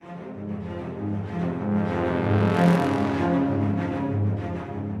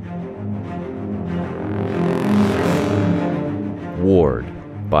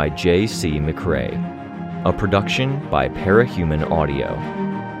by J.C. McRae. A production by Parahuman Audio.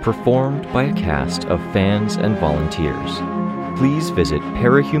 Performed by a cast of fans and volunteers. Please visit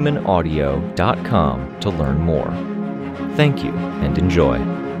parahumanaudio.com to learn more. Thank you and enjoy.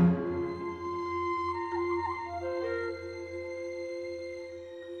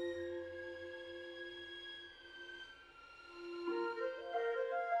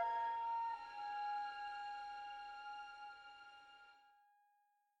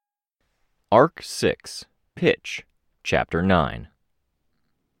 Arc 6, Pitch, Chapter 9.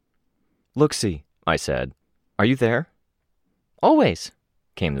 "Look-see," I said. "Are you there?" "Always,"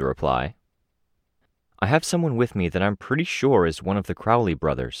 came the reply. "I have someone with me that I'm pretty sure is one of the Crowley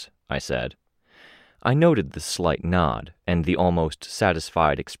brothers," I said. I noted the slight nod and the almost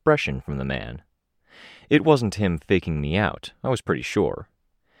satisfied expression from the man. It wasn't him faking me out, I was pretty sure.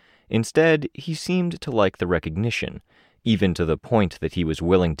 Instead, he seemed to like the recognition, even to the point that he was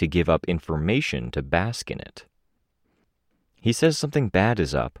willing to give up information to bask in it. "He says something bad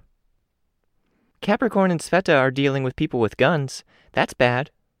is up." "Capricorn and Sveta are dealing with people with guns. That's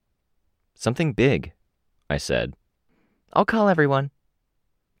bad." "Something big," I said. "I'll call everyone."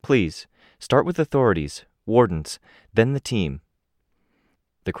 "Please, start with authorities, wardens, then the team."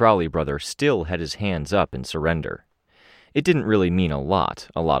 The Crowley brother still had his hands up in surrender. It didn't really mean a lot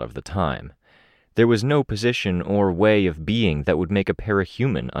of the time. There was no position or way of being that would make a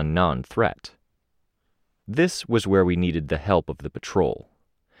parahuman a non-threat. This was where we needed the help of the patrol.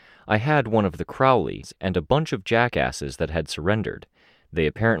 I had one of the Crowleys and a bunch of jackasses that had surrendered. They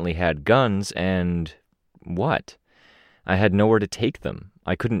apparently had guns and... what? I had nowhere to take them.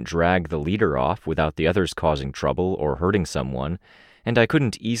 I couldn't drag the leader off without the others causing trouble or hurting someone, and I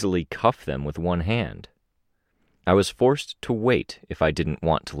couldn't easily cuff them with one hand. I was forced to wait if I didn't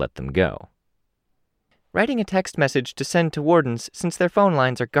want to let them go. "Writing a text message to send to wardens since their phone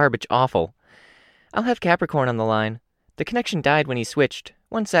lines are garbage awful. I'll have Capricorn on the line. The connection died when he switched.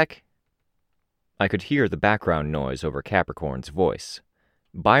 1 sec." I could hear the background noise over Capricorn's voice.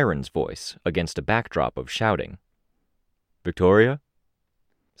 Byron's voice against a backdrop of shouting. "Victoria?"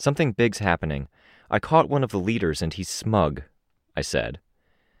 "Something big's happening. I caught one of the leaders and he's smug," I said.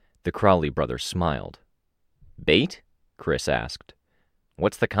 The Crowley brother smiled. "Bait?" Chris asked.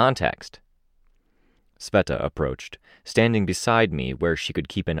 "What's the context?" Sveta approached, standing beside me where she could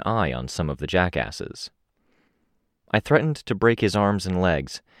keep an eye on some of the jackasses. "I threatened to break his arms and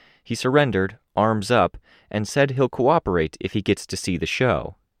legs. He surrendered, arms up, and said he'll cooperate if he gets to see the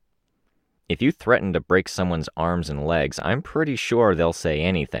show." "If you threaten to break someone's arms and legs, I'm pretty sure they'll say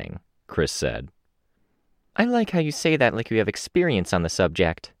anything," Chris said. "I like how you say that like you have experience on the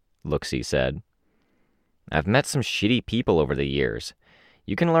subject," Look-see said. "I've met some shitty people over the years.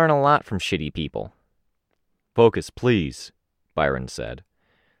 You can learn a lot from shitty people." "Focus, please," Byron said.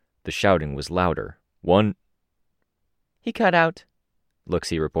 The shouting was louder. "One..." "He cut out,"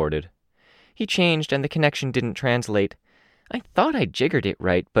 Look-see reported. "He changed and the connection didn't translate. I thought I jiggered it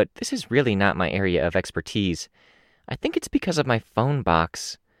right, but this is really not my area of expertise. I think it's because of my phone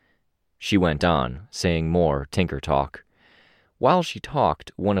box." She went on, saying more tinker talk. While she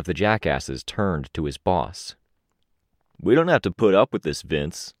talked, one of the jackasses turned to his boss. "We don't have to put up with this,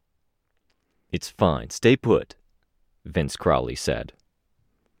 Vince." "It's fine, stay put," Vince Crowley said.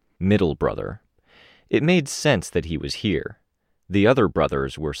 Middle brother. It made sense that he was here. The other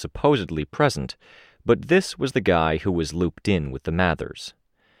brothers were supposedly present, but this was the guy who was looped in with the Mathers.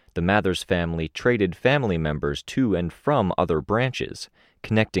 The Mathers family traded family members to and from other branches,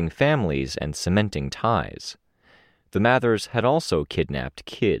 connecting families and cementing ties. The Mathers had also kidnapped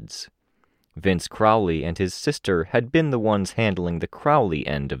kids. Vince Crowley and his sister had been the ones handling the Crowley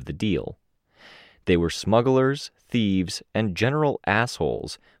end of the deal. They were smugglers, thieves, and general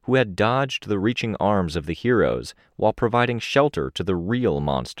assholes who had dodged the reaching arms of the heroes while providing shelter to the real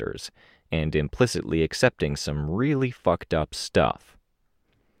monsters, and implicitly accepting some really fucked up stuff.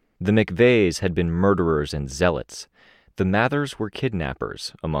 The McVeys had been murderers and zealots. The Mathers were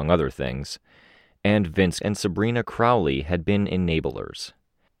kidnappers, among other things, and Vince and Sabrina Crowley had been enablers.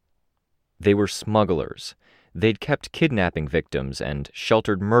 They were smugglers. They'd kept kidnapping victims and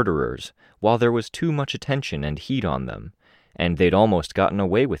sheltered murderers while there was too much attention and heat on them, and they'd almost gotten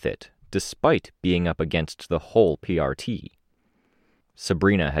away with it, despite being up against the whole PRT.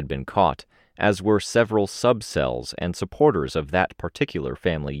 Sabrina had been caught, as were several subcells and supporters of that particular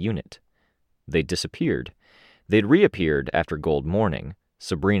family unit. They'd disappeared. They'd reappeared after Gold Morning,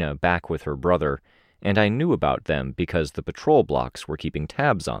 Sabrina back with her brother, and I knew about them because the patrol blocks were keeping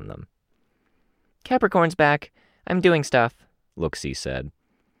tabs on them. "Capricorn's back. I'm doing stuff," Look-see said.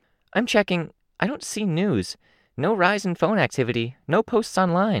 "I'm checking. I don't see news. No rise in phone activity, no posts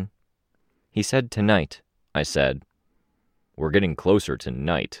online. He said tonight, I said. We're getting closer to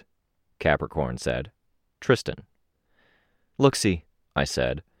night, Capricorn said. Tristan. Look-see, I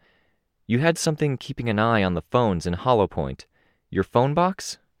said. You had something keeping an eye on the phones in Hollow Point. Your phone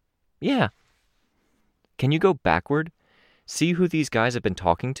box? Yeah. Can you go backward? See who these guys have been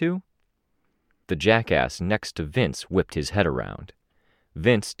talking to? The jackass next to Vince whipped his head around.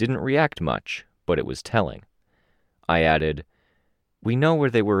 Vince didn't react much, but it was telling. I added, We know where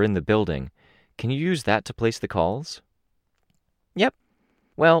they were in the building. Can you use that to place the calls? Yep.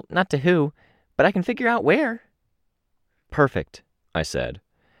 Well, not to who, but I can figure out where. Perfect, I said.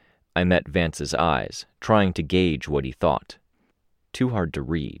 I met Vance's eyes, trying to gauge what he thought. Too hard to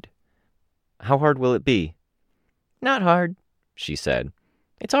read. How hard will it be? Not hard, she said.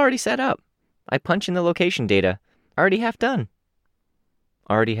 It's already set up. I punch in the location data. Already half done.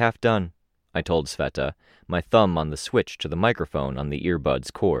 Already half done, I told Sveta, my thumb on the switch to the microphone on the earbud's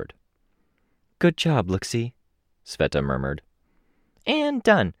cord. Good job, Looksy, Sveta murmured. And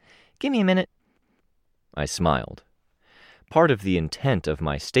done. Give me a minute. I smiled. Part of the intent of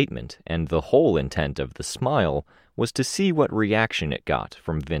my statement, and the whole intent of the smile, was to see what reaction it got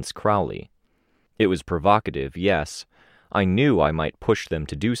from Vince Crowley. It was provocative, yes. I knew I might push them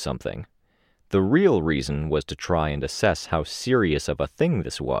to do something. The real reason was to try and assess how serious of a thing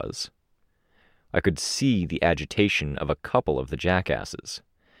this was. I could see the agitation of a couple of the jackasses.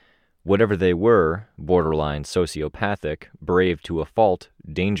 Whatever they were, borderline sociopathic, brave to a fault,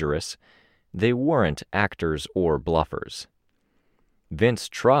 dangerous, they weren't actors or bluffers. Vince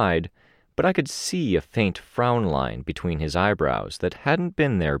tried, but I could see a faint frown line between his eyebrows that hadn't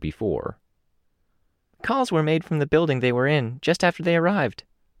been there before. Calls were made from the building they were in just after they arrived.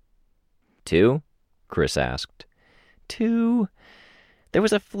 2? Chris asked. 2. There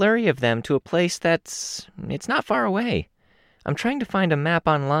was a flurry of them to a place it's not far away. I'm trying to find a map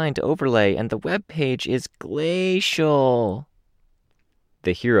online to overlay, and the web page is glacial.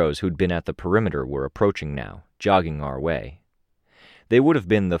 The heroes who'd been at the perimeter were approaching now, jogging our way. They would have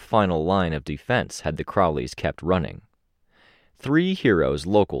been the final line of defense had the Crowleys kept running. 3 heroes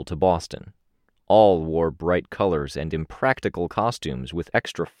local to Boston. All wore bright colors and impractical costumes with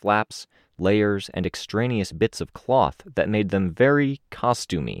extra flaps, layers, and extraneous bits of cloth that made them very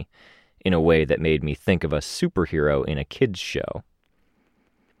costumey, in a way that made me think of a superhero in a kids' show.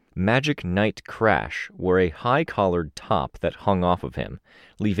 Magic Knight Crash wore a high-collared top that hung off of him,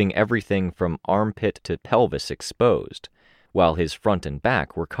 leaving everything from armpit to pelvis exposed, while his front and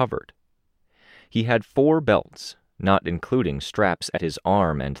back were covered. He had 4 belts, not including straps at his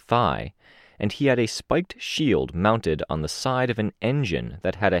arm and thigh, and he had a spiked shield mounted on the side of an engine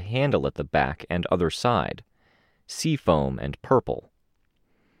that had a handle at the back and other side, seafoam and purple.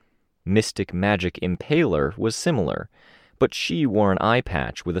 Mystic Magic Impaler was similar, but she wore an eye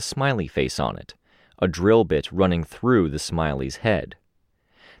patch with a smiley face on it, a drill bit running through the smiley's head.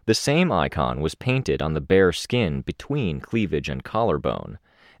 The same icon was painted on the bare skin between cleavage and collarbone,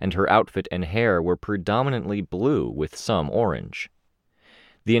 and her outfit and hair were predominantly blue with some orange.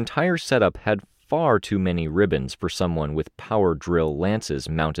 The entire setup had far too many ribbons for someone with power drill lances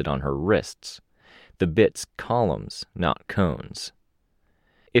mounted on her wrists, the bits columns, not cones.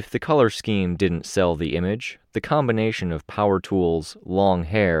 If the color scheme didn't sell the image, the combination of power tools, long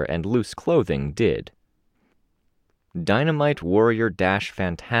hair, and loose clothing did. Dynamite Warrior Dash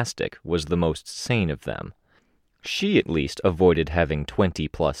Fantastic was the most sane of them. She at least avoided having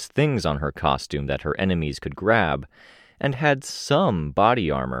 20+ things on her costume that her enemies could grab, and had some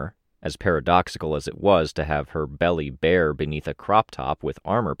body armor, as paradoxical as it was to have her belly bare beneath a crop top with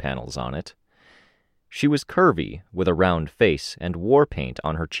armor panels on it. She was curvy, with a round face and war paint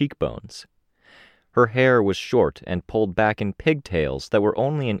on her cheekbones. Her hair was short and pulled back in pigtails that were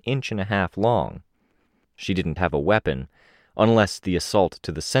only 1.5 inches long. She didn't have a weapon, unless the assault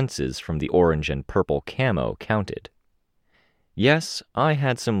to the senses from the orange and purple camo counted. Yes, I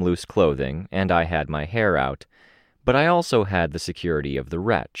had some loose clothing, and I had my hair out, but I also had the security of the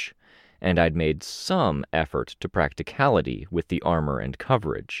wretch, and I'd made some effort to practicality with the armor and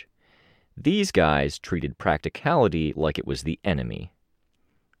coverage. These guys treated practicality like it was the enemy.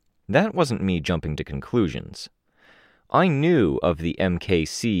 That wasn't me jumping to conclusions. I knew of the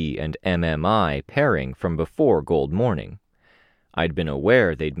MKC and MMI pairing from before Gold Morning. I'd been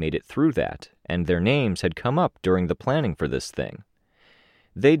aware they'd made it through that, and their names had come up during the planning for this thing.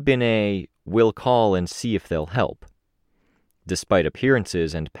 They'd been a, we'll call and see if they'll help. Despite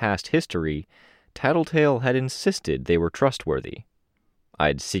appearances and past history, Tattletale had insisted they were trustworthy.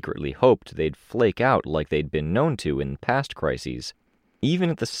 I'd secretly hoped they'd flake out like they'd been known to in past crises, Even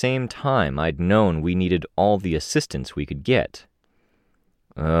at the same time, I'd known we needed all the assistance we could get.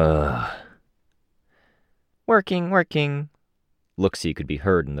 Ugh. Working. Looksee could be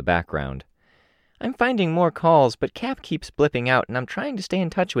heard in the background. I'm finding more calls, but Cap keeps blipping out, and I'm trying to stay in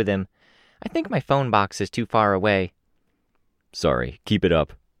touch with him. I think my phone box is too far away. Sorry, keep it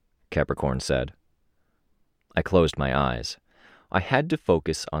up, Capricorn said. I closed my eyes. I had to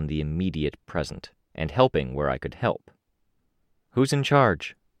focus on the immediate present, and helping where I could help. Who's in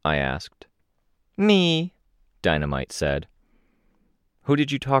charge? I asked. Me, Dynamite said. Who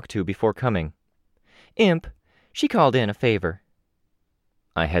did you talk to before coming? Imp. She called in a favor.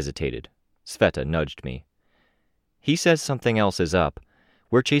 I hesitated. Sveta nudged me. He says something else is up.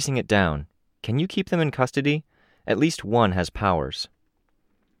 We're chasing it down. Can you keep them in custody? At least one has powers.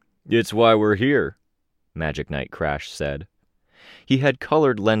 It's why we're here, Magic Knight Crash said. He had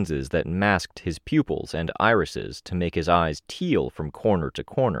colored lenses that masked his pupils and irises to make his eyes teal from corner to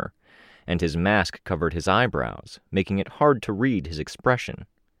corner, and his mask covered his eyebrows, making it hard to read his expression.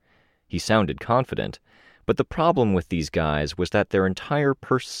 He sounded confident, but the problem with these guys was that their entire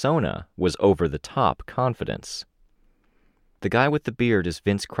persona was over-the-top confidence. The guy with the beard is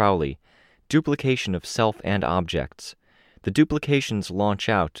Vince Crowley, duplication of self and objects. The duplications launch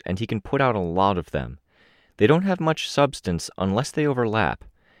out, and he can put out a lot of them. They don't have much substance unless they overlap.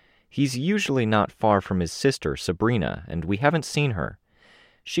 He's usually not far from his sister, Sabrina, and we haven't seen her.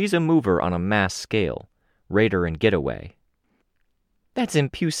 She's a mover on a mass scale, raider and getaway. That's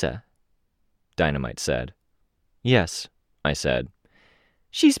Impusa, Dynamite said. Yes, I said.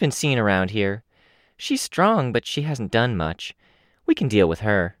 She's been seen around here. She's strong, but she hasn't done much. We can deal with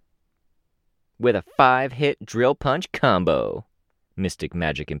her. With a 5-hit drill punch combo, Mystic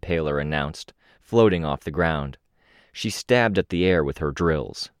Magic Impaler announced, floating off the ground. She stabbed at the air with her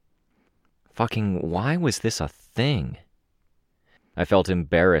drills. Fucking why was this a thing? I felt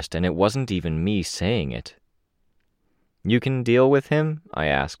embarrassed, and it wasn't even me saying it. You can deal with him? I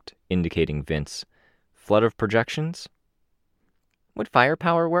asked, indicating Vince. Flood of projections? Would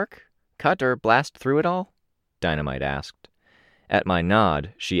firepower work? Cut or blast through it all? Dynamite asked. At my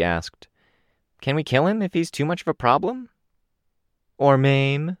nod, she asked, Can we kill him if he's too much of a problem? Or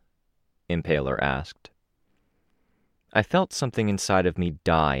maim? Impaler asked. I felt something inside of me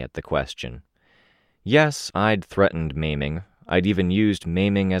die at the question. Yes, I'd threatened maiming. I'd even used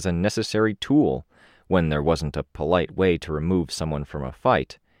maiming as a necessary tool when there wasn't a polite way to remove someone from a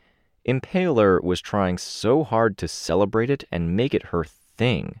fight. Impaler was trying so hard to celebrate it and make it her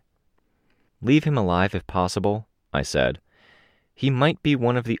thing. Leave him alive if possible, I said. He might be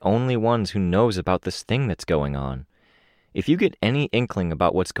one of the only ones who knows about this thing that's going on. If you get any inkling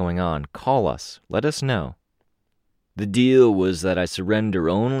about what's going on, call us. Let us know. The deal was that I surrender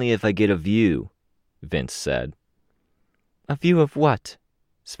only if I get a view, Vince said. A view of what?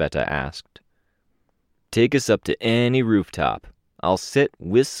 Sveta asked. Take us up to any rooftop. I'll sit,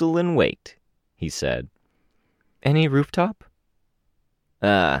 whistle, and wait, he said. Any rooftop?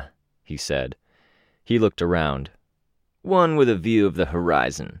 Ah, he said. He looked around. One with a view of the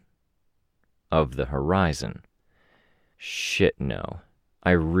horizon. Of the horizon. Shit, no.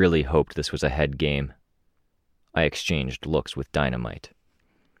 I really hoped this was a head game. I exchanged looks with Dynamite.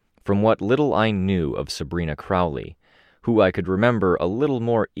 From what little I knew of Sabrina Crowley, who I could remember a little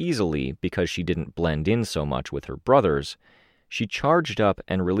more easily because she didn't blend in so much with her brothers, she charged up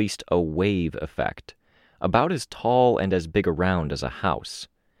and released a wave effect, about as tall and as big around as a house.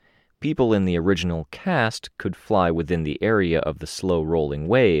 People in the original cast could fly within the area of the slow-rolling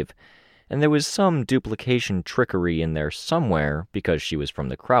wave, and there was some duplication trickery in there somewhere because she was from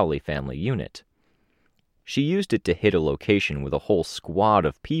the Crowley family unit. She used it to hit a location with a whole squad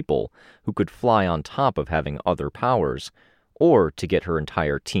of people who could fly on top of having other powers, or to get her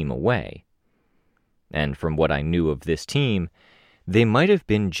entire team away. And from what I knew of this team, they might have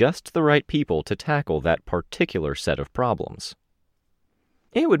been just the right people to tackle that particular set of problems.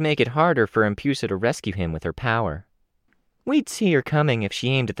 It would make it harder for Impusa to rescue him with her power. We'd see her coming if she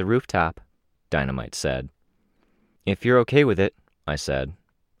aimed at the rooftop, Dynamite said. If you're okay with it, I said.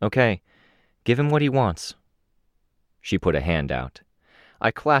 Okay, give him what he wants. She put a hand out. I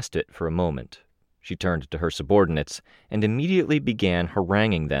clasped it for a moment. She turned to her subordinates and immediately began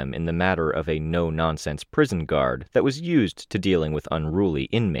haranguing them in the matter of a no-nonsense prison guard that was used to dealing with unruly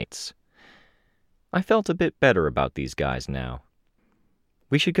inmates. I felt a bit better about these guys now.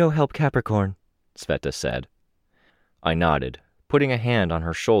 We should go help Capricorn, Sveta said. I nodded, putting a hand on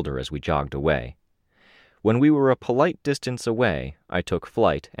her shoulder as we jogged away. When we were a polite distance away, I took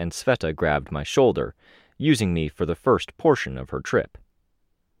flight and Sveta grabbed my shoulder, using me for the first portion of her trip.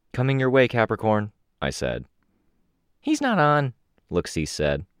 Coming your way, Capricorn, I said. He's not on, Looksee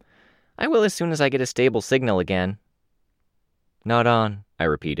said. I will as soon as I get a stable signal again. Not on, I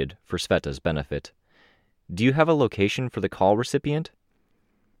repeated, for Sveta's benefit. Do you have a location for the call recipient?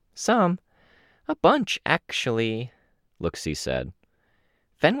 Some. A bunch, actually, Looksee said.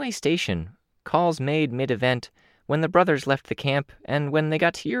 Fenway Station. Calls made mid-event, when the brothers left the camp, and when they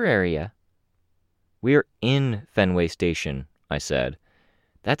got to your area. We're in Fenway Station, I said.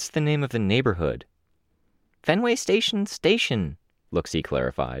 That's the name of the neighborhood. Fenway Station, Looksee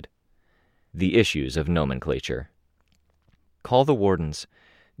clarified. The issues of nomenclature. Call the wardens.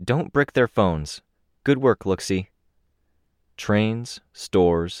 Don't brick their phones. Good work, Looksee. Trains,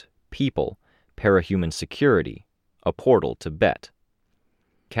 stores, people, parahuman security, a portal to Bet.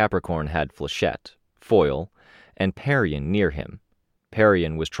 Capricorn had Flechette, Foil, and Parian near him.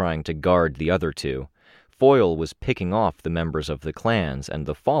 Parian was trying to guard the other two. Foil was picking off the members of the clans and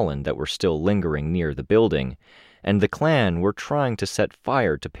the Fallen that were still lingering near the building, and the clan were trying to set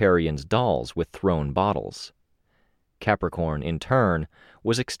fire to Parian's dolls with thrown bottles. Capricorn, in turn,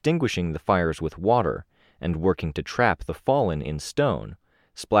 was extinguishing the fires with water and working to trap the Fallen in stone,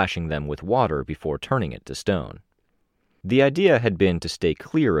 splashing them with water before turning it to stone. The idea had been to stay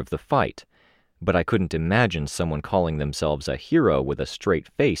clear of the fight, but I couldn't imagine someone calling themselves a hero with a straight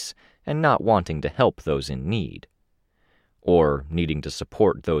face and not wanting to help those in need. Or needing to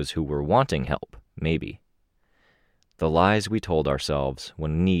support those who were wanting help, maybe. The lies we told ourselves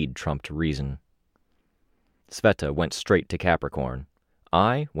when need trumped reason. Sveta went straight to Capricorn.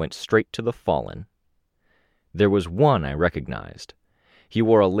 I went straight to the Fallen. There was one I recognized. He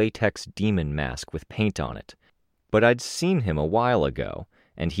wore a latex demon mask with paint on it, but I'd seen him a while ago,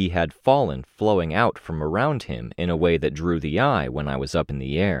 and he had Fallen flowing out from around him in a way that drew the eye when I was up in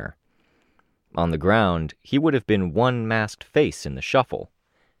the air. On the ground, he would have been one masked face in the shuffle.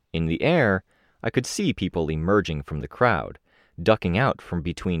 In the air, I could see people emerging from the crowd, ducking out from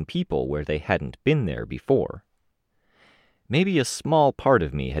between people where they hadn't been there before. Maybe a small part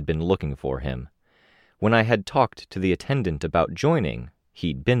of me had been looking for him. When I had talked to the attendant about joining,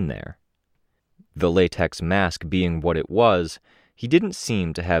 he'd been there. The latex mask being what it was, he didn't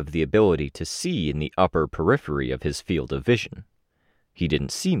seem to have the ability to see in the upper periphery of his field of vision. He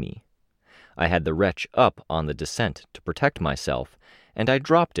didn't see me. I had the wretch up on the descent to protect myself, and I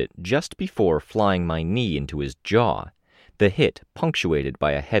dropped it just before flying my knee into his jaw, the hit punctuated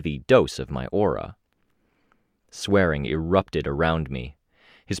by a heavy dose of my aura. Swearing erupted around me.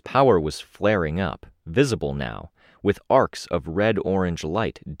 His power was flaring up, visible now, with arcs of red-orange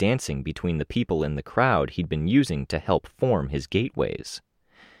light dancing between the people in the crowd he'd been using to help form his gateways.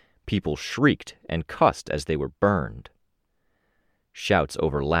 People shrieked and cussed as they were burned. Shouts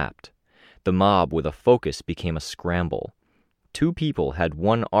overlapped. The mob with a focus became a scramble. Two people had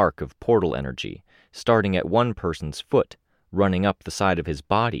one arc of portal energy, starting at one person's foot, running up the side of his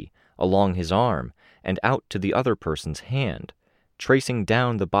body, along his arm, and out to the other person's hand, tracing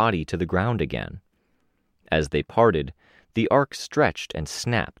down the body to the ground again. As they parted, the arc stretched and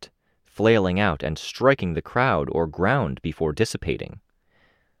snapped, flailing out and striking the crowd or ground before dissipating.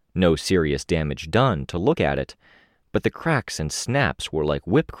 No serious damage done to look at it, but the cracks and snaps were like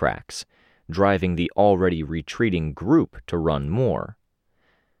whip cracks, driving the already retreating group to run more.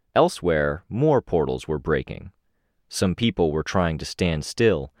 Elsewhere, more portals were breaking. Some people were trying to stand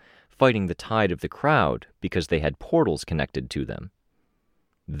still, fighting the tide of the crowd because they had portals connected to them.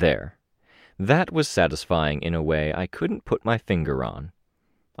 There. That was satisfying in a way I couldn't put my finger on.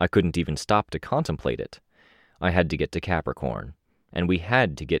 I couldn't even stop to contemplate it. I had to get to Capricorn, and we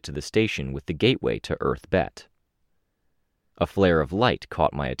had to get to the station with the gateway to Earth Bet. A flare of light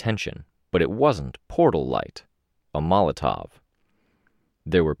caught my attention, but it wasn't portal light. A Molotov.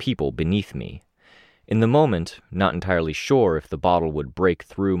 There were people beneath me. In the moment, not entirely sure if the bottle would break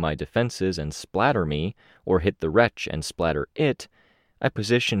through my defenses and splatter me, or hit the wretch and splatter it, I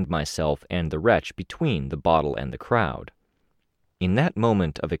positioned myself and the wretch between the bottle and the crowd. In that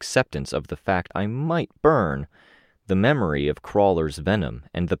moment of acceptance of the fact I might burn, the memory of Crawler's venom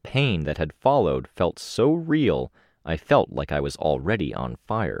and the pain that had followed felt so real I felt like I was already on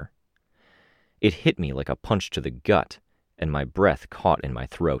fire. It hit me like a punch to the gut, and my breath caught in my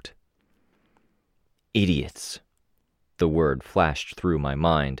throat. Idiots. The word flashed through my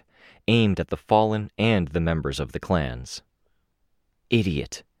mind, aimed at the Fallen and the members of the clans.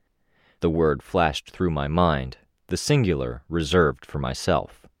 Idiot. The word flashed through my mind, the singular reserved for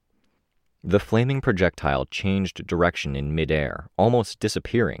myself. The flaming projectile changed direction in midair, almost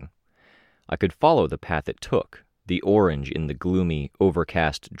disappearing. I could follow the path it took, the orange in the gloomy,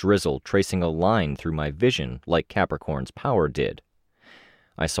 overcast drizzle tracing a line through my vision like Capricorn's power did.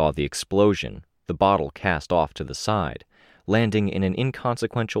 I saw the explosion, the bottle cast off to the side, landing in an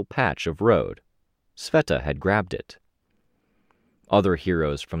inconsequential patch of road. Sveta had grabbed it. Other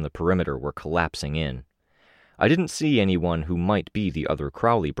heroes from the perimeter were collapsing in. I didn't see anyone who might be the other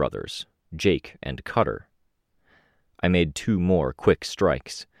Crowley brothers, Jake and Cutter. I made 2 more quick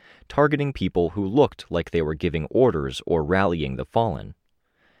strikes, targeting people who looked like they were giving orders or rallying the fallen.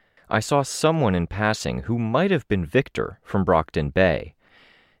 I saw someone in passing who might have been Victor from Brockton Bay,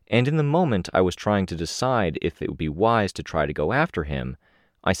 and in the moment I was trying to decide if it would be wise to try to go after him,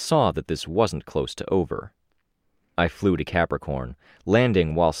 I saw that this wasn't close to over. I flew to Capricorn,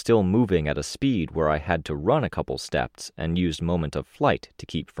 landing while still moving at a speed where I had to run a couple steps and used moment of flight to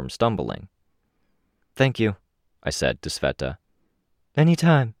keep from stumbling. "Thank you," I said to Sveta. "Any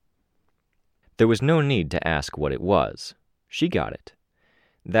time." There was no need to ask what it was. She got it.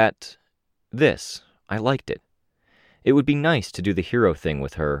 I liked it. It would be nice to do the hero thing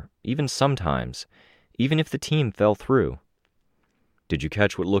with her, even sometimes, even if the team fell through. "Did you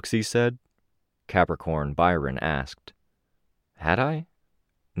catch what Looksee said?" Capricorn Byron asked. Had I?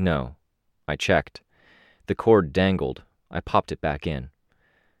 No. I checked. The cord dangled. I popped it back in.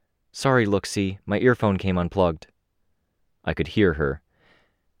 "Sorry, Looksee, my earphone came unplugged." I could hear her.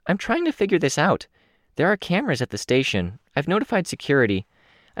 "I'm trying to figure this out. There are cameras at the station. I've notified security.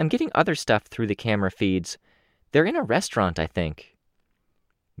 I'm getting other stuff through the camera feeds. They're in a restaurant, I think."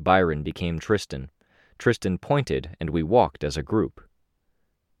 Byron became Tristan. Tristan pointed, and we walked as a group.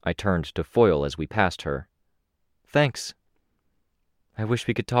 I turned to Foyle as we passed her. "Thanks." "I wish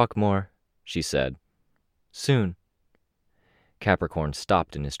we could talk more," she said. "Soon." Capricorn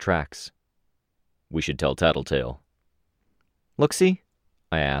stopped in his tracks. "We should tell Tattletale." "Looksee?"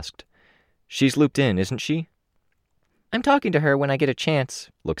 I asked. "She's looped in, isn't she?" "I'm talking to her when I get a chance,"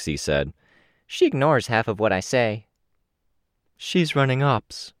 Looksee said. "She ignores half of what I say." "She's running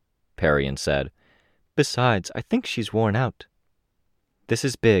ops," Parian said. "Besides, I think she's worn out." "This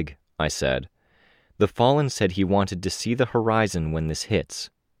is big," I said. "The Fallen said he wanted to see the horizon when this hits."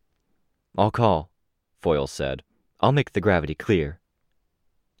 "I'll call," Foyle said. "I'll make the gravity clear."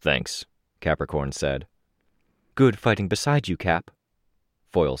 "Thanks," Capricorn said. "Good fighting beside you, Cap,"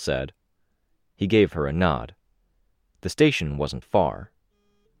 Foyle said. He gave her a nod. The station wasn't far.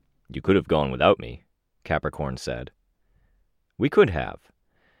 "You could have gone without me," Capricorn said. We could have.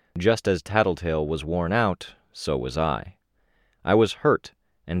 Just as Tattletale was worn out, so was I. I was hurt,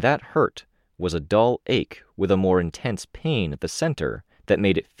 and that hurt was a dull ache with a more intense pain at the center that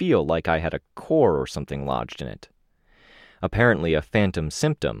made it feel like I had a core or something lodged in it. Apparently a phantom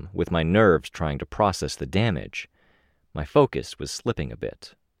symptom with my nerves trying to process the damage. My focus was slipping a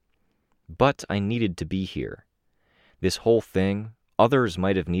bit. But I needed to be here. This whole thing, others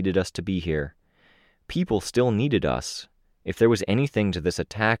might have needed us to be here. People still needed us, if there was anything to this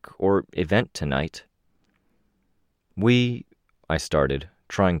attack or event tonight. I started,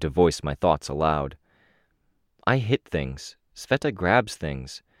 trying to voice my thoughts aloud. I hit things. Sveta grabs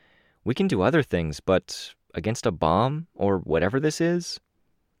things. We can do other things, but against a bomb, or whatever this is?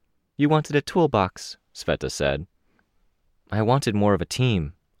 "You wanted a toolbox," Sveta said. "I wanted more of a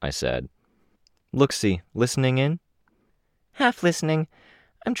team," I said. "Looksee, listening in?" "Half listening.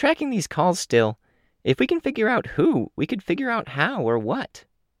 I'm tracking these calls still. If we can figure out who, we could figure out how or what."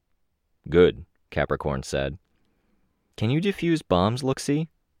 "Good," Capricorn said. "Can you defuse bombs, Looksee?"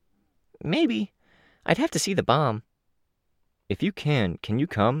 "Maybe. I'd have to see the bomb." "If you can you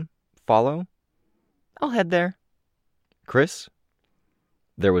come? Follow?" "I'll head there." "Chris?"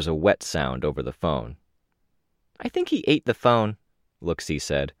 There was a wet sound over the phone. "I think he ate the phone," Looksee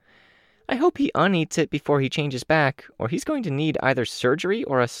said. "I hope he uneats it before he changes back, or he's going to need either surgery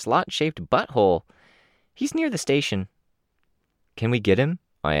or a slot-shaped butthole. He's near the station." "Can we get him?"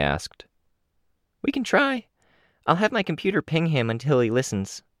 I asked. "We can try. I'll have my computer ping him until he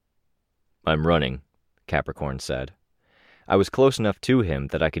listens." "I'm running," Capricorn said. I was close enough to him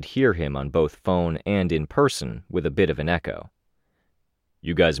that I could hear him on both phone and in person with a bit of an echo.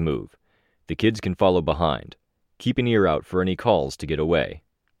 "You guys move. The kids can follow behind. Keep an ear out for any calls to get away."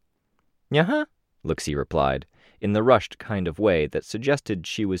 "Uh-huh," Looksee replied, in the rushed kind of way that suggested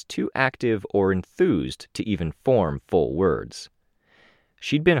she was too active or enthused to even form full words.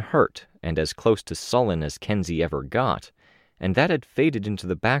 She'd been hurt and as close to sullen as Kenzie ever got, and that had faded into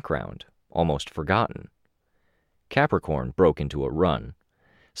the background, almost forgotten. Capricorn broke into a run.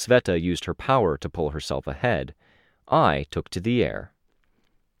 Sveta used her power to pull herself ahead. I took to the air.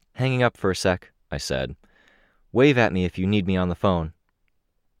 "Hanging up for a sec," I said. "Wave at me if you need me on the phone."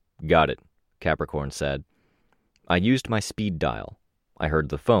 "Got it," Capricorn said. I used my speed dial. I heard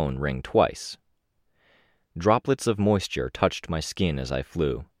the phone ring twice. Droplets of moisture touched my skin as I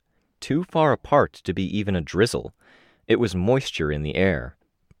flew. Too far apart to be even a drizzle, It was moisture in the air.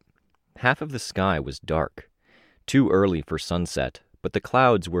 Half of the sky was dark. Too early for sunset, but the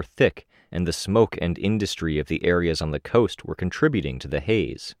clouds were thick and the smoke and industry of the areas on the coast were contributing to the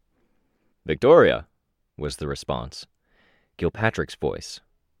haze. "Victoria," was the response. Gilpatrick's voice.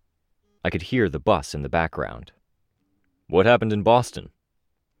 I could hear the bus in the background. "What happened in Boston?"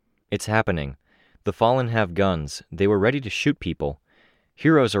 "It's happening. The Fallen have guns. They were ready to shoot people.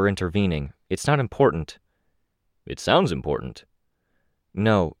 Heroes are intervening. It's not important." "It sounds important."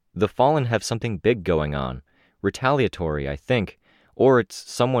 "No, the Fallen have something big going on. Retaliatory, I think. Or it's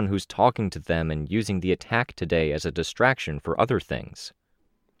someone who's talking to them and using the attack today as a distraction for other things."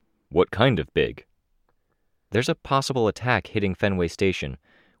 "What kind of big?" "There's a possible attack hitting Fenway Station.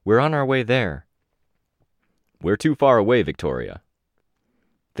 We're on our way there." "We're too far away, Victoria."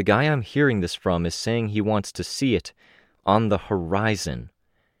 "The guy I'm hearing this from is saying he wants to see it on the horizon.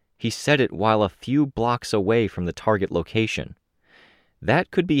 He said it while a few blocks away from the target location.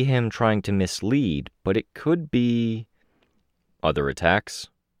 That could be him trying to mislead, but it could be..." "Other attacks?"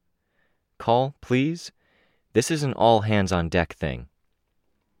 "Call, please. This is an all-hands-on-deck thing."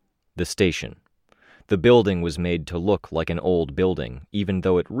 The station. The building was made to look like an old building, even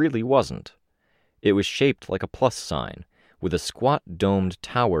though it really wasn't. It was shaped like a plus sign, with a squat domed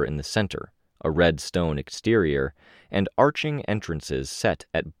tower in the center, a red stone exterior, and arching entrances set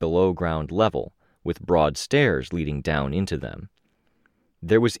at below-ground level, with broad stairs leading down into them.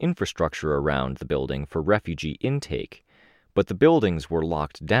 There was infrastructure around the building for refugee intake, but the buildings were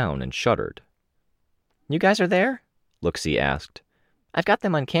locked down and shuttered. "You guys are there?" Luxie asked. "I've got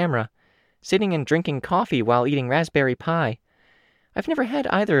them on camera, sitting and drinking coffee while eating raspberry pie. I've never had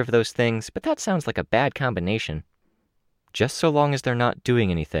either of those things, but that sounds like a bad combination." "Just so long as they're not doing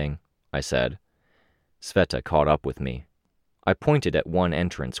anything," I said. Sveta caught up with me. I pointed at one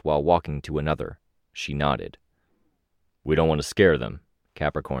entrance while walking to another. She nodded. "We don't want to scare them,"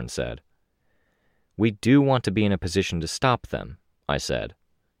 Capricorn said. "We do want to be in a position to stop them," I said.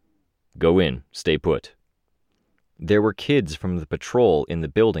 "Go in, stay put." There were kids from the patrol in the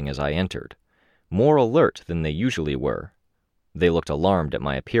building as I entered, more alert than they usually were. They looked alarmed at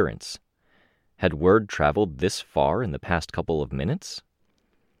my appearance. Had word traveled this far in the past couple of minutes?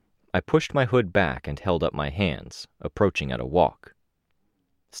 I pushed my hood back and held up my hands, approaching at a walk.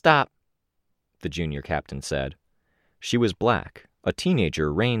 "Stop," the junior captain said. She was black, a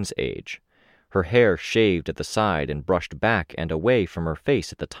teenager Rain's age, her hair shaved at the side and brushed back and away from her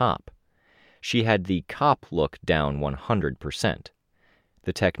face at the top. She had the cop look down 100%.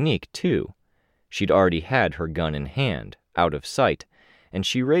 The technique, too. She'd already had her gun in hand, out of sight, and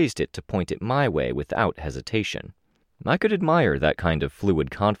she raised it to point it my way without hesitation. I could admire that kind of fluid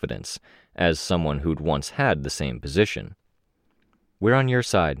confidence, as someone who'd once had the same position. "We're on your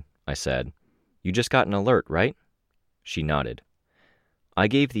side," I said. "You just got an alert, right?" She nodded. "I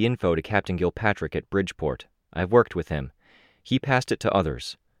gave the info to Captain Gilpatrick at Bridgeport. I've worked with him. He passed it to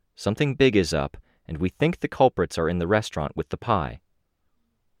others. Something big is up, and we think the culprits are in the restaurant with the pie."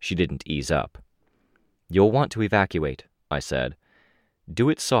 She didn't ease up. "You'll want to evacuate," I said. "Do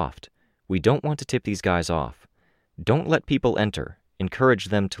it soft. We don't want to tip these guys off. Don't let people enter. Encourage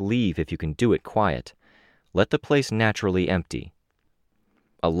them to leave if you can do it quiet. Let the place naturally empty."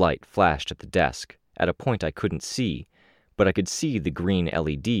 A light flashed at the desk, at a point I couldn't see, but I could see the green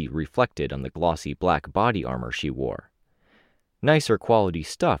LED reflected on the glossy black body armor she wore. Nicer quality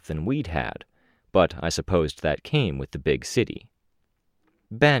stuff than we'd had, but I supposed that came with the big city.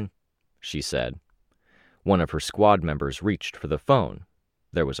 "Ben," she said. One of her squad members reached for the phone.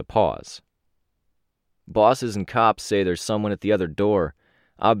 There was a pause. "Bosses and cops say there's someone at the other door.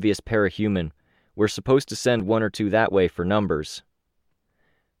 Obvious parahuman. We're supposed to send one or two that way for numbers."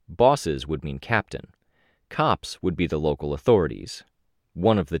 Bosses would mean captain. Cops would be the local authorities.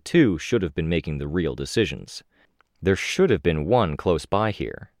 One of the two should have been making the real decisions. There should have been one close by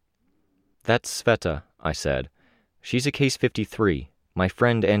here. "That's Sveta," I said. "She's a Case 53, my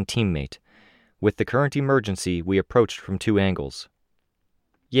friend and teammate. With the current emergency, we approached from 2 angles."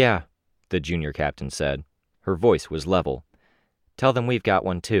 "Yeah," the junior captain said. Her voice was level. "Tell them we've got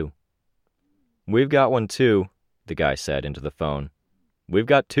one too." "We've got one too," the guy said into the phone. "We've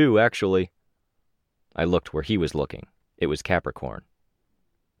got 2, actually." I looked where he was looking. It was Capricorn.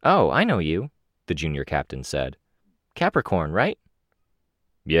 "Oh, I know you," the junior captain said. "Capricorn, right?"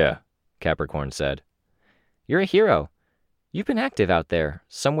 "Yeah," Capricorn said. "You're a hero. You've been active out there,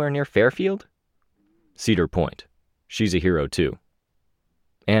 somewhere near Fairfield?" "Cedar Point. She's a hero, too."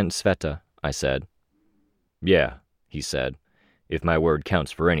 "And Sveta," I said. "Yeah," he said, "if my word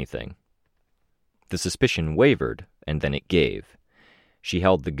counts for anything." The suspicion wavered, and then it gave. She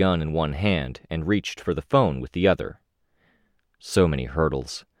held the gun in one hand and reached for the phone with the other, So many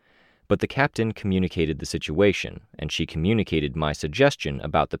hurdles. But the captain communicated the situation, and she communicated my suggestion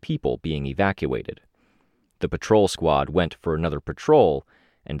about the people being evacuated. The patrol squad went for another patrol,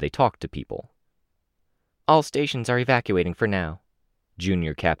 and they talked to people. All stations are evacuating for now,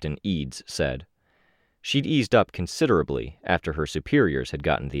 Junior Captain Eads said. She'd eased up considerably after her superiors had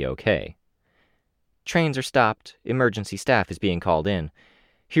gotten the okay. Trains are stopped. Emergency staff is being called in.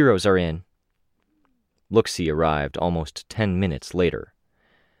 Heroes are in. Looksee arrived almost 10 minutes later.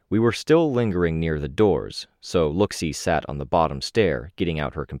 We were still lingering near the doors, so Looksee sat on the bottom stair, getting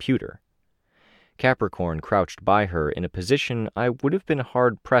out her computer. Capricorn crouched by her in a position I would have been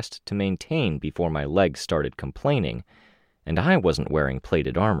hard-pressed to maintain before my legs started complaining, and I wasn't wearing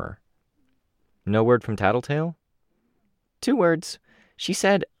plated armor. No word from Tattletale? 2 words. She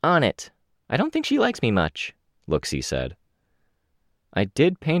said, "On it. I don't think she likes me much," Looksee said. I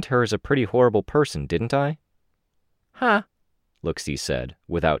did paint her as a pretty horrible person, didn't I? Huh, Looksee said,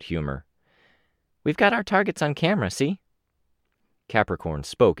 without humor. We've got our targets on camera, see? Capricorn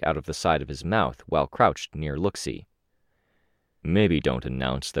spoke out of the side of his mouth while crouched near Looksee. Maybe don't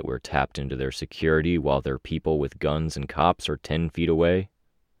announce that we're tapped into their security while their people with guns and cops are 10 feet away.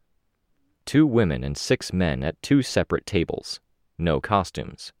 2 women and 6 men at 2 separate tables. No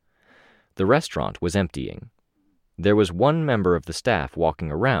costumes. The restaurant was emptying. There was 1 member of the staff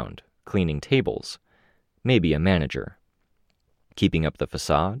walking around, cleaning tables. Maybe a manager. Keeping up the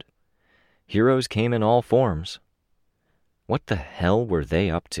facade? Heroes came in all forms. What the hell were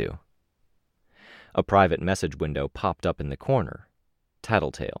they up to? A private message window popped up in the corner.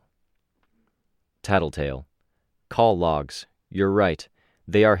 Tattletale. Tattletale. Call logs. You're right.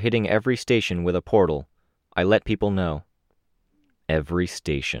 They are hitting every station with a portal. I let people know. Every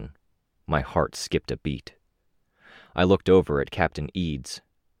station. My heart skipped a beat. I looked over at Captain Eads.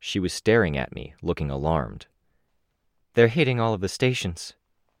 She was staring at me, looking alarmed. They're hitting all of the stations.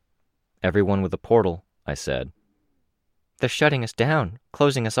 Everyone with a portal, I said. They're shutting us down,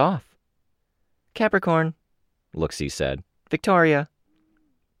 closing us off. Capricorn, Looksee said. Victoria.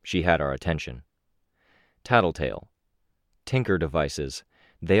 She had our attention. Tattletale. Tinker devices.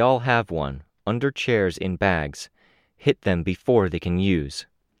 They all have one, under chairs in bags. Hit them before they can use.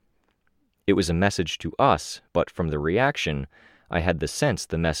 It was a message to us, but from the reaction, I had the sense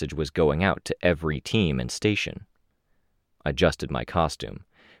the message was going out to every team and station. I adjusted my costume,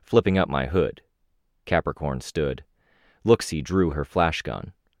 flipping up my hood. Capricorn stood. Looksee drew her flash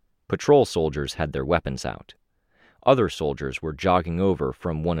gun. Patrol soldiers had their weapons out. Other soldiers were jogging over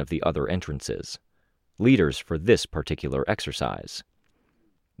from one of the other entrances. Leaders for this particular exercise.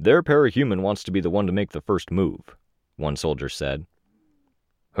 Their parahuman wants to be the one to make the first move, one soldier said.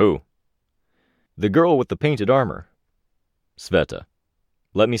 Who? The girl with the painted armor. Sveta.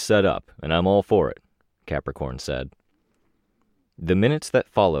 Let me set up, and I'm all for it, Capricorn said. The minutes that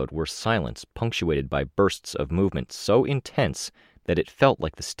followed were silence punctuated by bursts of movement so intense that it felt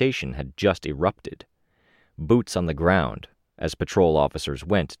like the station had just erupted. Boots on the ground, as patrol officers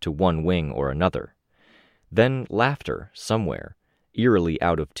went to one wing or another. Then laughter somewhere, eerily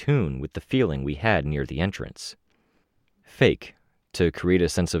out of tune with the feeling we had near the entrance. Fake, to create a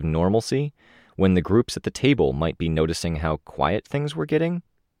sense of normalcy, when the groups at the table might be noticing how quiet things were getting?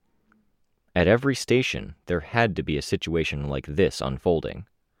 At every station, there had to be a situation like this unfolding.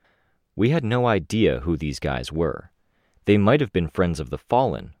 We had no idea who these guys were. They might have been friends of the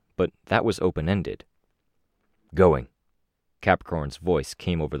Fallen, but that was open-ended. Going. Capricorn's voice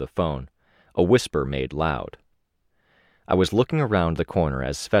came over the phone, a whisper made loud. I was looking around the corner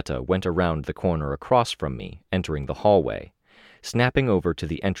as Sveta went around the corner across from me, entering the hallway, snapping over to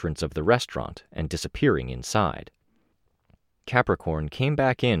the entrance of the restaurant and disappearing inside. Capricorn came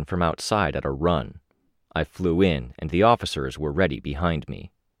back in from outside at a run. I flew in, and the officers were ready behind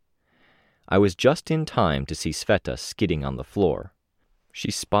me. I was just in time to see Sveta skidding on the floor.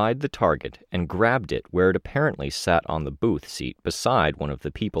 She spied the target and grabbed it where it apparently sat on the booth seat beside one of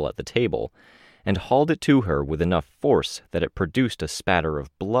the people at the table, and hauled it to her with enough force that it produced a spatter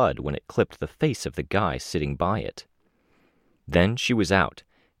of blood when it clipped the face of the guy sitting by it. Then she was out,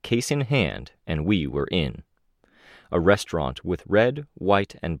 case in hand, and we were in. A restaurant with red,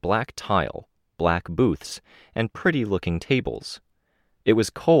 white, and black tile, black booths, and pretty-looking tables. It was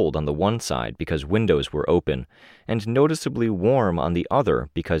cold on the one side because windows were open, and noticeably warm on the other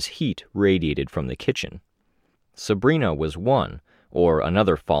because heat radiated from the kitchen. Sabrina was one, or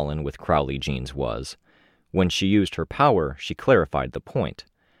another Fallen with Crowley genes was. When she used her power, she clarified the point.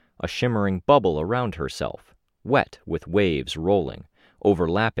 A shimmering bubble around herself, wet with waves rolling,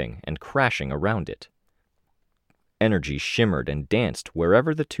 overlapping and crashing around it. Energy shimmered and danced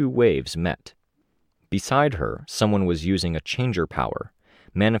wherever the two waves met. Beside her, someone was using a changer power,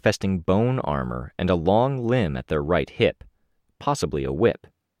 manifesting bone armor and a long limb at their right hip, possibly a whip.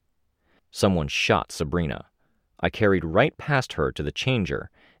 Someone shot Sabrina. I carried right past her to the changer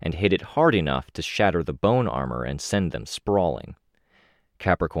and hit it hard enough to shatter the bone armor and send them sprawling.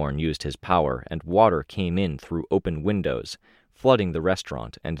 Capricorn used his power, and water came in through open windows, flooding the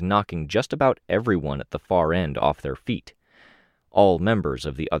restaurant and knocking just about everyone at the far end off their feet, all members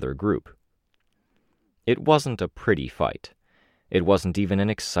of the other group. It wasn't a pretty fight. It wasn't even an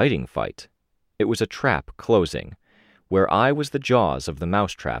exciting fight. It was a trap closing, where I was the jaws of the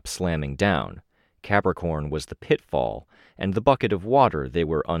mousetrap slamming down, Capricorn was the pitfall, and the bucket of water they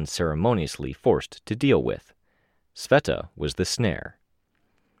were unceremoniously forced to deal with. Sveta was the snare.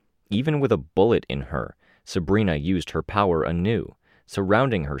 Even with a bullet in her, Sabrina used her power anew,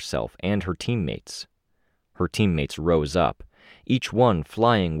 surrounding herself and her teammates. Her teammates rose up, each one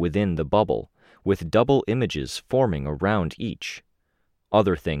flying within the bubble, with double images forming around each.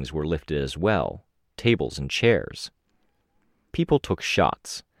 Other things were lifted as well, tables and chairs. People took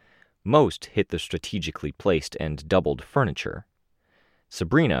shots. Most hit the strategically placed and doubled furniture.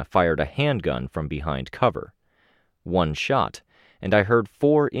 Sabrina fired a handgun from behind cover. One shot, and I heard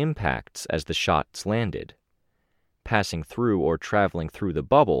 4 impacts as the shots landed. Passing through or traveling through the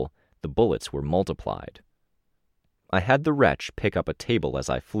bubble, the bullets were multiplied. I had the wretch pick up a table as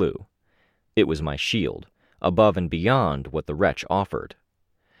I flew. It was my shield, above and beyond what the wretch offered.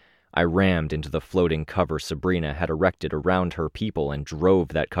 I rammed into the floating cover Sabrina had erected around her people and drove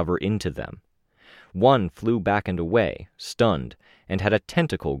that cover into them. One flew back and away, stunned, and had a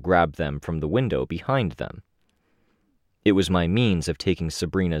tentacle grab them from the window behind them. It was my means of taking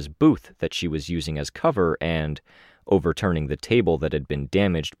Sabrina's booth that she was using as cover and, overturning the table that had been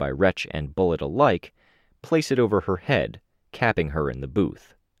damaged by wretch and bullet alike, place it over her head, capping her in the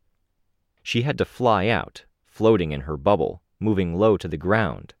booth. She had to fly out, floating in her bubble, moving low to the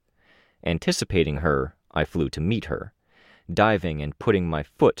ground. Anticipating her, I flew to meet her, diving and putting my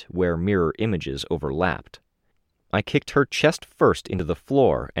foot where mirror images overlapped. I kicked her chest first into the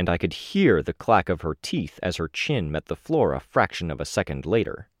floor, and I could hear the clack of her teeth as her chin met the floor a fraction of a second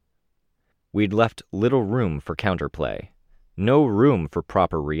later. We'd left little room for counterplay, no room for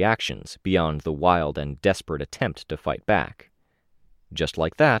proper reactions beyond the wild and desperate attempt to fight back. Just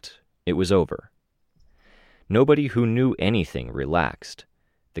like that, it was over. Nobody who knew anything relaxed.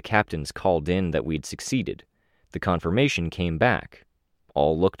 The captains called in that we'd succeeded. The confirmation came back.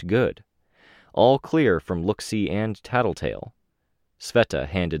 All looked good. All clear from Look-See and Tattletale. Sveta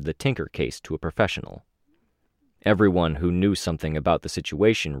handed the Tinker case to a professional. Everyone who knew something about the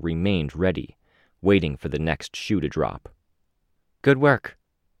situation remained ready, waiting for the next shoe to drop. "Good work,"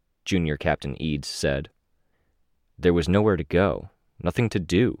 Junior Captain Eads said. There was nowhere to go, nothing to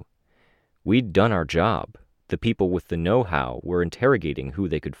do. We'd done our job. The people with the know-how were interrogating who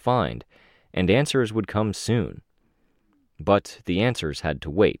they could find, and answers would come soon. But the answers had to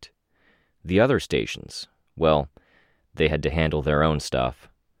wait. The other stations, well, they had to handle their own stuff.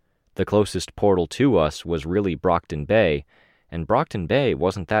 The closest portal to us was really Brockton Bay, and Brockton Bay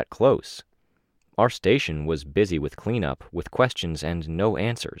wasn't that close. Our station was busy with cleanup, with questions and no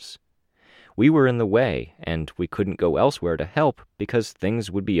answers. We were in the way, and we couldn't go elsewhere to help because things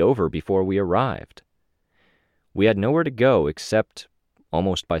would be over before we arrived. We had nowhere to go except,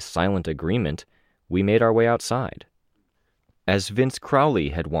 almost by silent agreement, we made our way outside. As Vince Crowley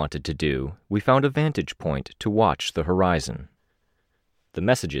had wanted to do, we found a vantage point to watch the horizon. The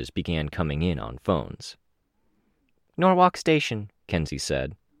messages began coming in on phones. "Norwalk Station," Kenzie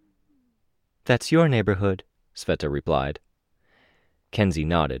said. "That's your neighborhood," Sveta replied. Kenzie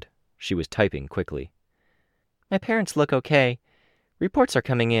nodded. She was typing quickly. "My parents look okay. Reports are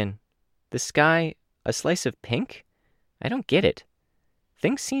coming in. The sky, a slice of pink? I don't get it.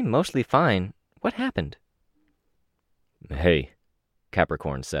 Things seem mostly fine. What happened?" "Hey,"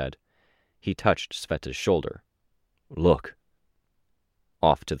 Capricorn said. He touched Sveta's shoulder. "Look."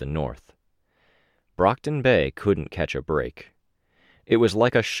 Off to the north. Brockton Bay couldn't catch a break. It was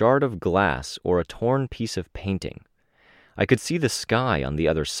like a shard of glass or a torn piece of painting. I could see the sky on the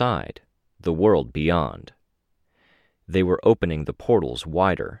other side, the world beyond. They were opening the portals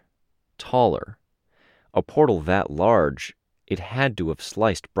wider, taller. A portal that large, it had to have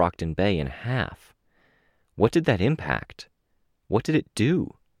sliced Brockton Bay in half. What did that impact? What did it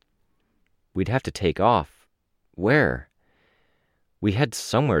do? We'd have to take off. Where? We had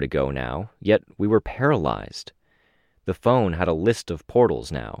somewhere to go now, yet we were paralyzed. The phone had a list of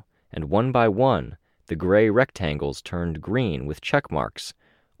portals now, and one by one, the gray rectangles turned green with check marks,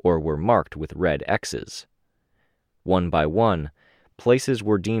 or were marked with red X's. One by one, Places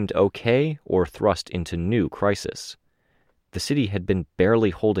were deemed okay or thrust into new crisis. The city had been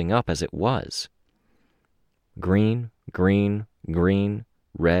barely holding up as it was. Green, green, green,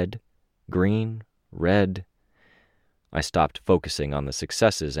 red, green, red. I stopped focusing on the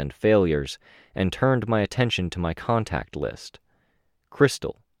successes and failures and turned my attention to my contact list.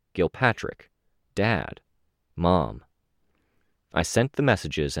 Crystal, Gilpatrick, Dad, Mom. I sent the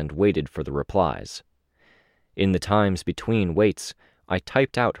messages and waited for the replies. In the times between waits, I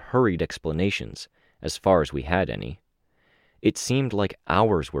typed out hurried explanations, as far as we had any. It seemed like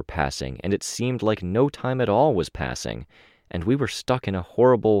hours were passing, and it seemed like no time at all was passing, and we were stuck in a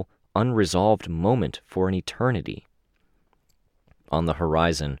horrible, unresolved moment for an eternity. On the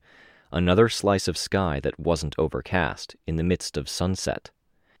horizon, another slice of sky that wasn't overcast in the midst of sunset.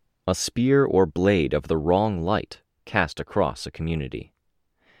 A spear or blade of the wrong light cast across a community.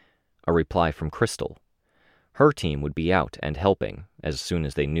 A reply from Crystal. Her team would be out and helping as soon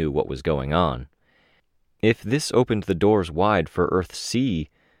as they knew what was going on. If this opened the doors wide for Earth-C,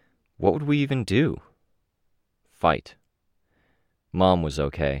 what would we even do? Fight. Mom was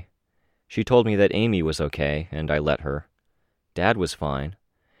okay. She told me that Amy was okay, and I let her. Dad was fine.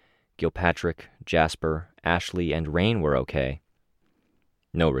 Gilpatrick, Jasper, Ashley, and Rain were okay.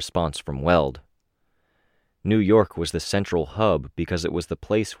 No response from Weld. New York was the central hub because it was the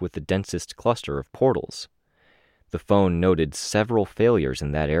place with the densest cluster of portals. The phone noted several failures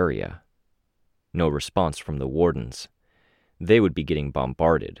in that area. No response from the wardens. They would be getting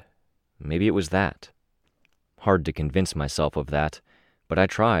bombarded. Maybe it was that. Hard to convince myself of that, but I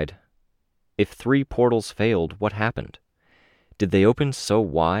tried. If 3 portals failed, what happened? Did they open so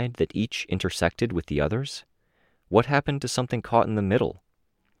wide that each intersected with the others? What happened to something caught in the middle?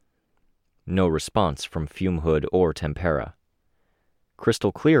 No response from Fumehood or Tempera.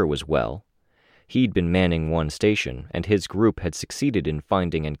 Crystal Clear was well. He'd been manning one station, and his group had succeeded in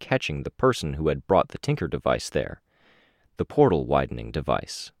finding and catching the person who had brought the Tinker device there, the portal-widening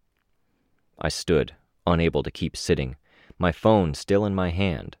device. I stood, unable to keep sitting, my phone still in my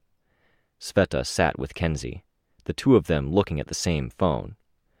hand. Sveta sat with Kenzie, the two of them looking at the same phone.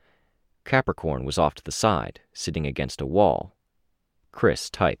 Capricorn was off to the side, sitting against a wall. Chris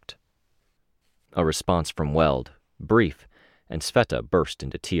typed. A response from Weld, brief, and Sveta burst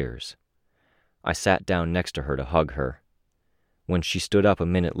into tears. I sat down next to her to hug her. When she stood up a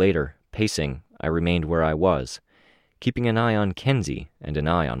minute later, pacing, I remained where I was, keeping an eye on Kenzie and an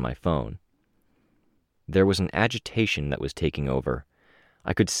eye on my phone. There was an agitation that was taking over.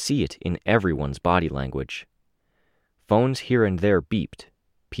 I could see it in everyone's body language. Phones here and there beeped.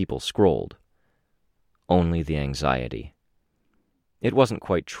 People scrolled. Only the anxiety. It wasn't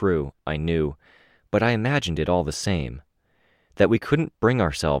quite true, I knew, but I imagined it all the same. That we couldn't bring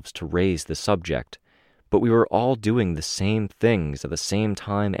ourselves to raise the subject, but we were all doing the same things at the same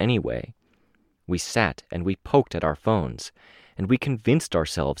time anyway. We sat and we poked at our phones, and we convinced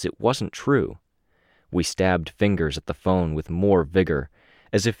ourselves it wasn't true. We stabbed fingers at the phone with more vigor,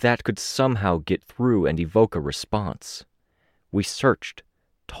 as if that could somehow get through and evoke a response. We searched,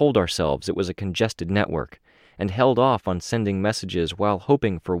 told ourselves it was a congested network, and held off on sending messages while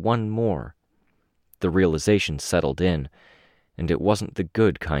hoping for one more. The realization settled in, and it wasn't the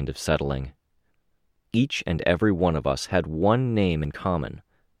good kind of settling. Each and every one of us had one name in common,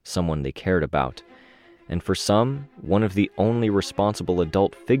 someone they cared about, and for some, one of the only responsible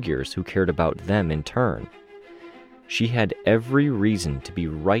adult figures who cared about them in turn. She had every reason to be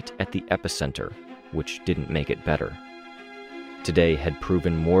right at the epicenter, which didn't make it better. Today had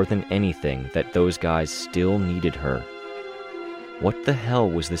proven more than anything that those guys still needed her. What the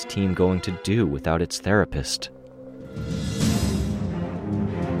hell was this team going to do without its therapist?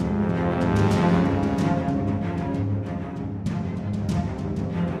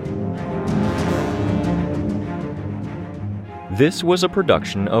 This was a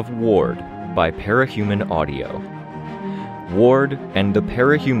production of Ward by Parahuman Audio. Ward and the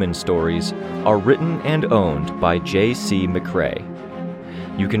Parahuman stories are written and owned by J.C. McCrae.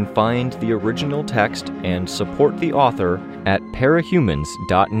 You can find the original text and support the author at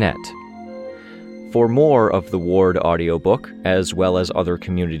parahumans.net. For more of the Ward audiobook, as well as other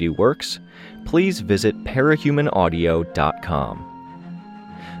community works, please visit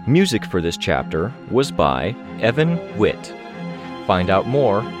parahumanaudio.com. Music for this chapter was by Evan Witt. Find out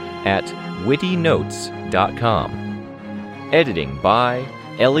more at wittynotes.com. Editing by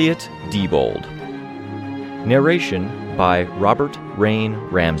Elliot Diebold. Narration by Robert Rain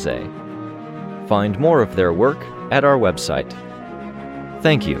Ramsey. Find more of their work at our website.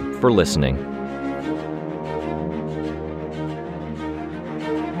 Thank you for listening.